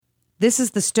This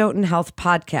is the Stoughton Health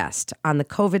Podcast on the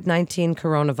COVID-19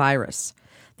 coronavirus.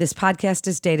 This podcast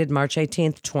is dated March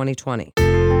 18th, 2020.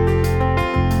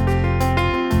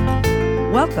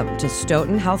 Welcome to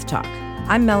Stoughton Health Talk.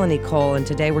 I'm Melanie Cole, and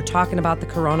today we're talking about the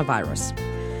coronavirus.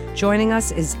 Joining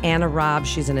us is Anna Robb.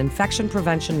 She's an infection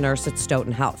prevention nurse at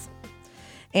Stoughton Health.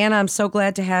 Anna, I'm so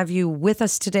glad to have you with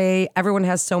us today. Everyone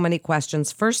has so many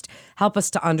questions. First, help us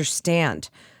to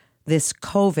understand this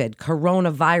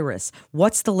coronavirus.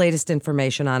 What's the latest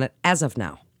information on it as of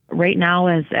now? Right now,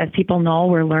 as people know,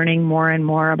 we're learning more and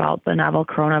more about the novel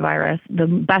coronavirus. The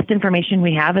best information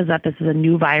we have is that this is a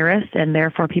new virus, and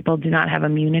therefore people do not have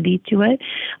immunity to it.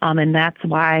 And that's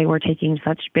why we're taking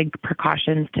such big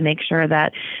precautions to make sure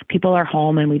that people are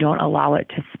home and we don't allow it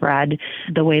to spread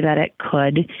the way that it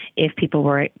could if people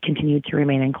were continued to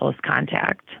remain in close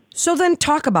contact. So then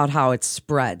talk about how it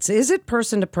spreads. Is it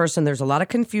person to person? There's a lot of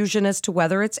confusion as to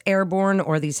whether it's airborne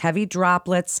or these heavy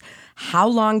droplets. How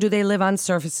long do they live on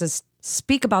surfaces?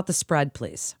 Speak about the spread,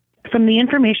 please. From the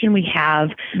information we have,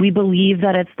 we believe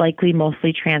that it's likely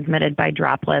mostly transmitted by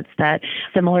droplets, that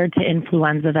similar to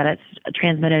influenza, that it's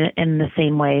transmitted in the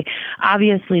same way.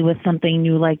 Obviously, with something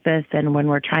new like this, and when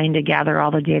we're trying to gather all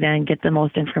the data and get the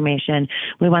most information,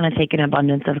 we want to take an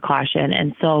abundance of caution.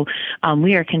 And so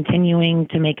we are continuing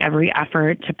to make every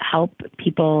effort to help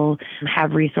people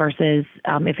have resources,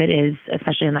 if it is,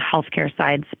 especially on the healthcare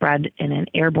side, spread in an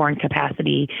airborne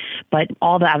capacity. But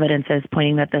all the evidence is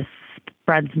pointing that this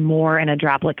spreads more in a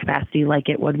droplet capacity like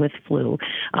it would with flu.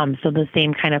 So the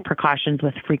same kind of precautions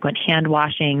with frequent hand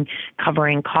washing,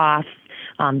 covering coughs,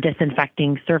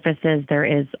 disinfecting surfaces. There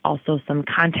is also some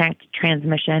contact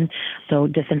transmission. So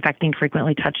disinfecting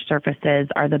frequently touched surfaces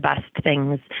are the best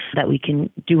things that we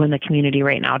can do in the community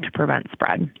right now to prevent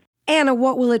spread. Anna,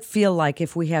 what will it feel like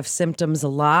if we have symptoms? A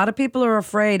lot of people are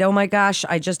afraid, oh my gosh,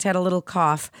 I just had a little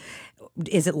cough.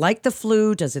 Is it like the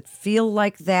flu? Does it feel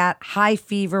like that? High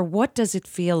fever? What does it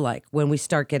feel like when we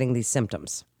start getting these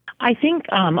symptoms? I think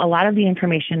a lot of the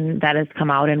information that has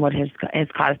come out and what has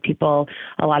caused people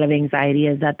a lot of anxiety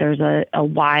is that there's a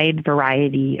wide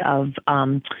variety of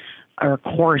or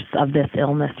course of this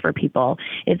illness for people.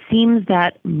 It seems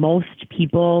that most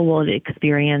people will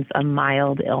experience a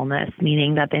mild illness,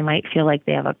 meaning that they might feel like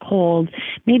they have a cold,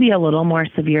 maybe a little more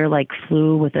severe like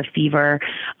flu with a fever,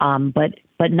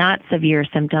 but not severe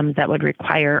symptoms that would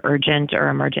require urgent or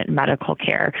emergent medical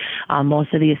care.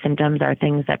 Most of these symptoms are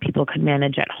things that people could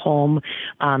manage at home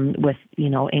with,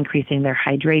 increasing their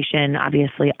hydration,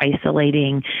 obviously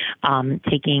isolating,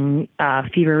 taking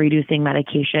fever-reducing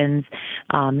medications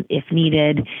if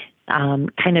needed,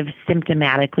 kind of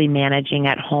symptomatically managing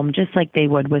at home, just like they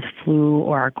would with flu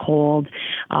or a cold.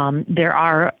 There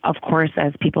are, of course,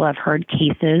 as people have heard,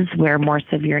 cases where more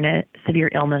severe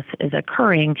illness is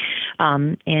occurring,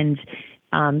 and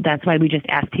that's why we just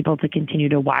ask people to continue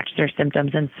to watch their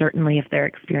symptoms. And certainly if they're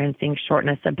experiencing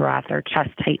shortness of breath or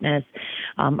chest tightness,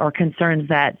 or concerns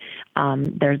that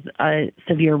there's a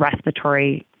severe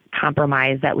respiratory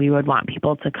compromise, that we would want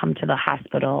people to come to the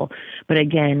hospital. But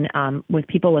again, with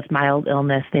people with mild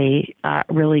illness, they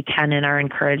really can and are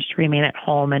encouraged to remain at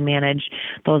home and manage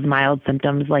those mild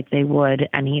symptoms like they would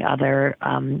any other,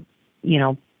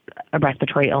 a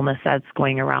respiratory illness that's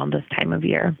going around this time of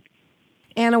year.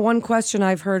 Anna, one question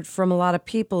I've heard from a lot of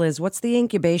people is, what's the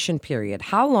incubation period?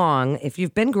 How long, if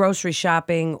you've been grocery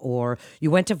shopping or you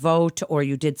went to vote or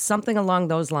you did something along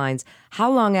those lines,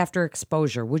 how long after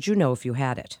exposure would you know if you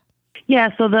had it? Yeah,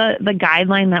 so the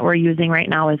guideline that we're using right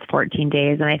now is 14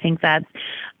 days, and I think that's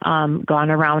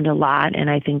gone around a lot, and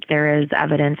I think there is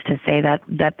evidence to say that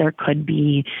there could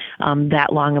be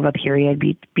that long of a period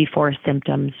before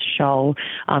symptoms show.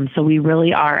 So we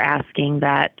really are asking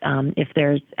that if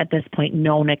there's, at this point,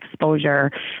 known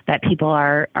exposure, that people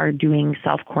are doing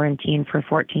self-quarantine for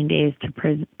 14 days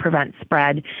to prevent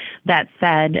spread. That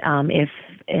said,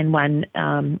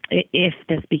 if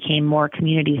this became more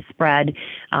community spread,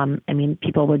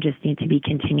 people would just need to be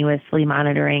continuously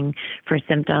monitoring for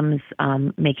symptoms,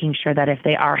 making sure that if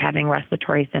they are having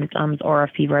respiratory symptoms or a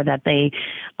fever, that they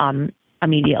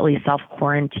immediately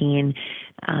self-quarantine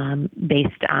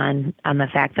based on the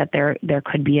fact that there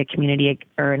could be a community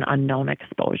or an unknown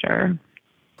exposure.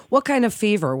 What kind of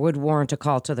fever would warrant a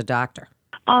call to the doctor?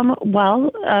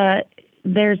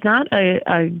 There's not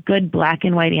a good black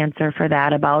and white answer for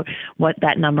that about what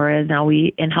that number is. Now,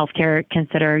 we in healthcare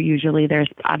consider usually there's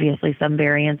obviously some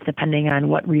variance depending on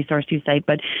what resource you cite,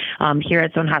 but here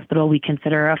at Stone Hospital, we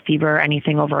consider a fever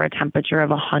anything over a temperature of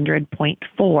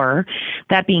 100.4.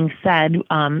 That being said,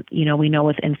 we know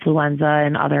with influenza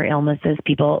and other illnesses,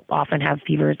 people often have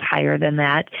fevers higher than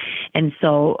that. And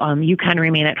so you can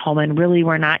remain at home, and really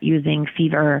we're not using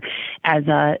fever as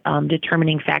a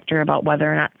determining factor about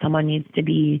whether or not someone needs to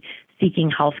be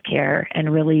seeking health care.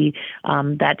 And really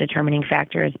that determining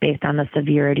factor is based on the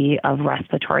severity of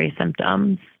respiratory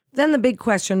symptoms. Then the big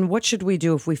question, what should we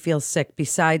do if we feel sick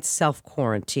besides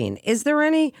self-quarantine? Is there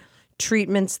any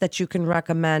treatments that you can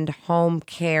recommend, home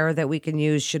care that we can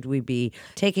use? Should we be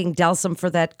taking Delsum for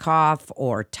that cough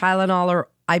or Tylenol or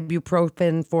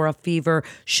ibuprofen for a fever?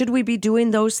 Should we be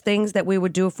doing those things that we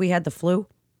would do if we had the flu?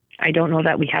 I don't know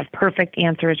that we have perfect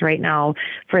answers right now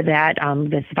for that.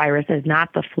 This virus is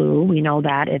not the flu. We know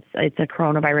that it's a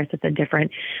coronavirus. It's a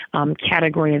different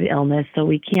category of illness, so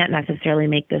we can't necessarily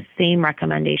make the same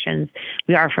recommendations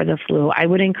we are for the flu. I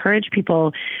would encourage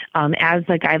people, as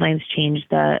the guidelines change,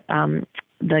 the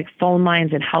phone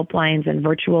lines and helplines and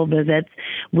virtual visits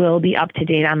will be up to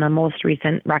date on the most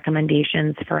recent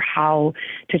recommendations for how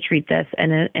to treat this.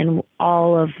 And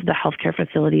all of the healthcare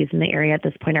facilities in the area at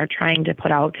this point are trying to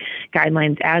put out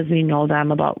guidelines as we know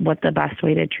them about what the best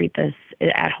way to treat this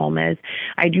at home is.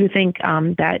 I do think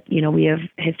that, we have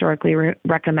historically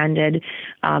recommended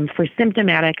for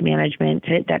symptomatic management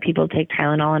that people take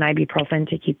Tylenol and ibuprofen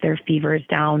to keep their fevers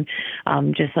down,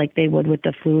 just like they would with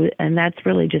the flu. And that's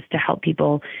really just to help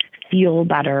people feel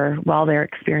better while they're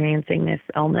experiencing this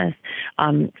illness.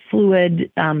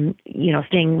 Fluid,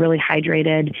 staying really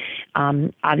hydrated,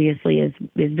 obviously is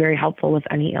very helpful with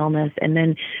any illness. And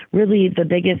then really the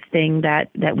biggest thing that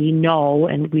we know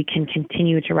and we can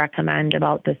continue to recommend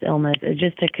about this illness is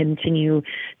just to continue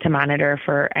to monitor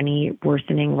for any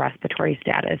worsening respiratory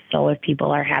status. So if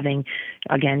people are having,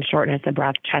 again, shortness of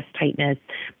breath, chest tightness,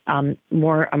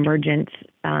 more emergent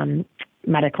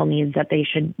medical needs, that they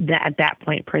should at that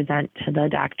point present to the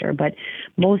doctor. But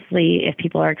mostly if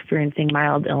people are experiencing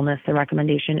mild illness, the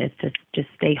recommendation is to just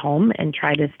stay home and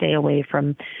try to stay away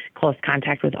from close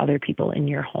contact with other people in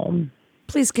your home.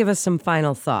 Please give us some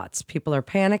final thoughts. People are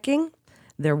panicking.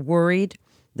 They're worried.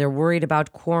 They're worried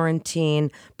about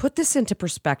quarantine. Put this into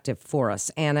perspective for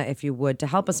us, Anna, if you would, to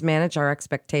help us manage our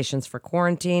expectations for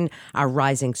quarantine, our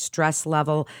rising stress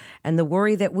level, and the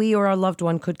worry that we or our loved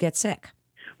one could get sick.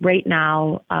 Right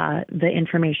now, the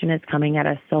information is coming at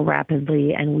us so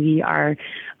rapidly, and we are,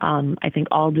 I think,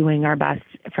 all doing our best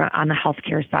on the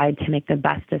healthcare side to make the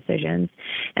best decisions.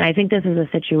 And I think this is a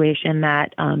situation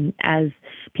that, as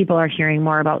people are hearing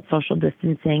more about social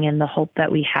distancing and the hope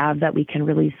that we have that we can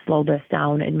really slow this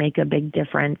down and make a big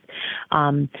difference,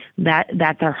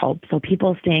 that's our hope. So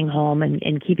people staying home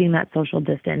and keeping that social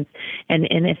distance. And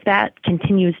if that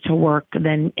continues to work,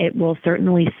 then it will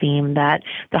certainly seem that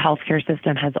the healthcare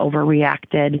system has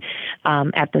overreacted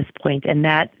at this point. And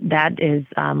that is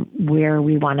where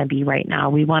we want to be right now.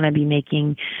 We want to be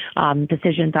making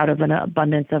decisions out of an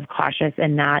abundance of caution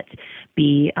and not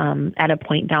be at a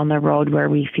point down the road where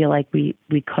we feel like we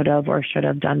could have or should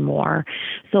have done more.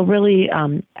 So really,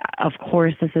 of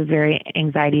course, this is very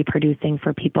anxiety producing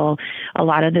for people. A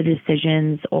lot of the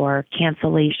decisions or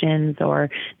cancellations or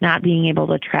not being able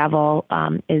to travel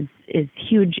is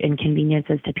huge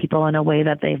inconveniences to people in a way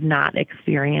that they've not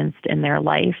experienced in their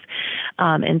life.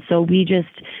 And so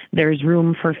there's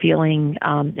room for feeling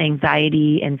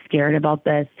anxiety and scared about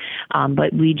this.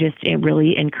 But we just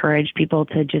really encourage people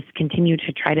to just continue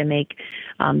to try to make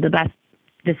the best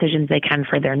decisions they can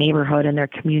for their neighborhood and their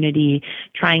community,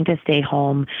 trying to stay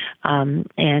home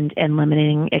and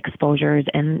limiting exposures,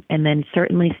 and then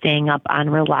certainly staying up on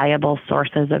reliable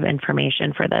sources of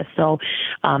information for this. So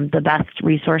the best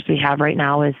resource we have right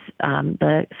now is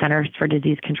the Centers for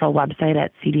Disease Control website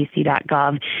at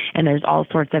cdc.gov, and there's all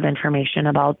sorts of information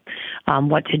about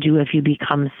what to do if you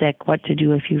become sick, what to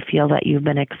do if you feel that you've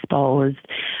been exposed,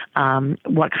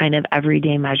 what kind of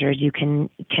everyday measures you can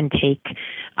take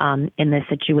in this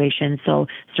situation. So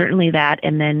certainly that.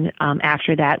 And then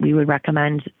after that, we would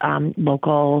recommend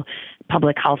local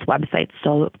public health websites.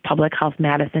 So Public Health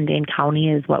Madison-Dane County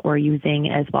is what we're using,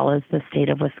 as well as the state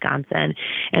of Wisconsin.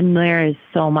 And there is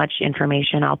so much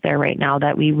information out there right now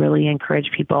that we really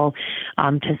encourage people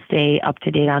to stay up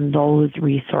to date on those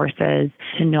resources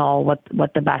to know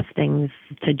what the best things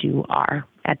to do are.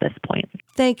 at this point.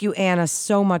 Thank you, Anna,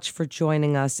 so much for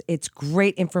joining us. It's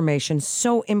great information,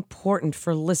 so important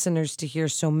for listeners to hear.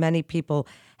 So many people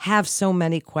have so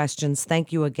many questions.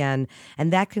 Thank you again.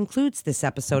 And that concludes this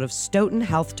episode of Stoughton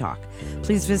Health Talk.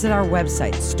 Please visit our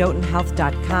website,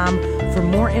 stoughtonhealth.com, for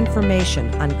more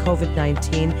information on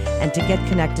COVID-19 and to get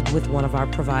connected with one of our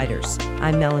providers.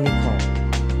 I'm Melanie Cole.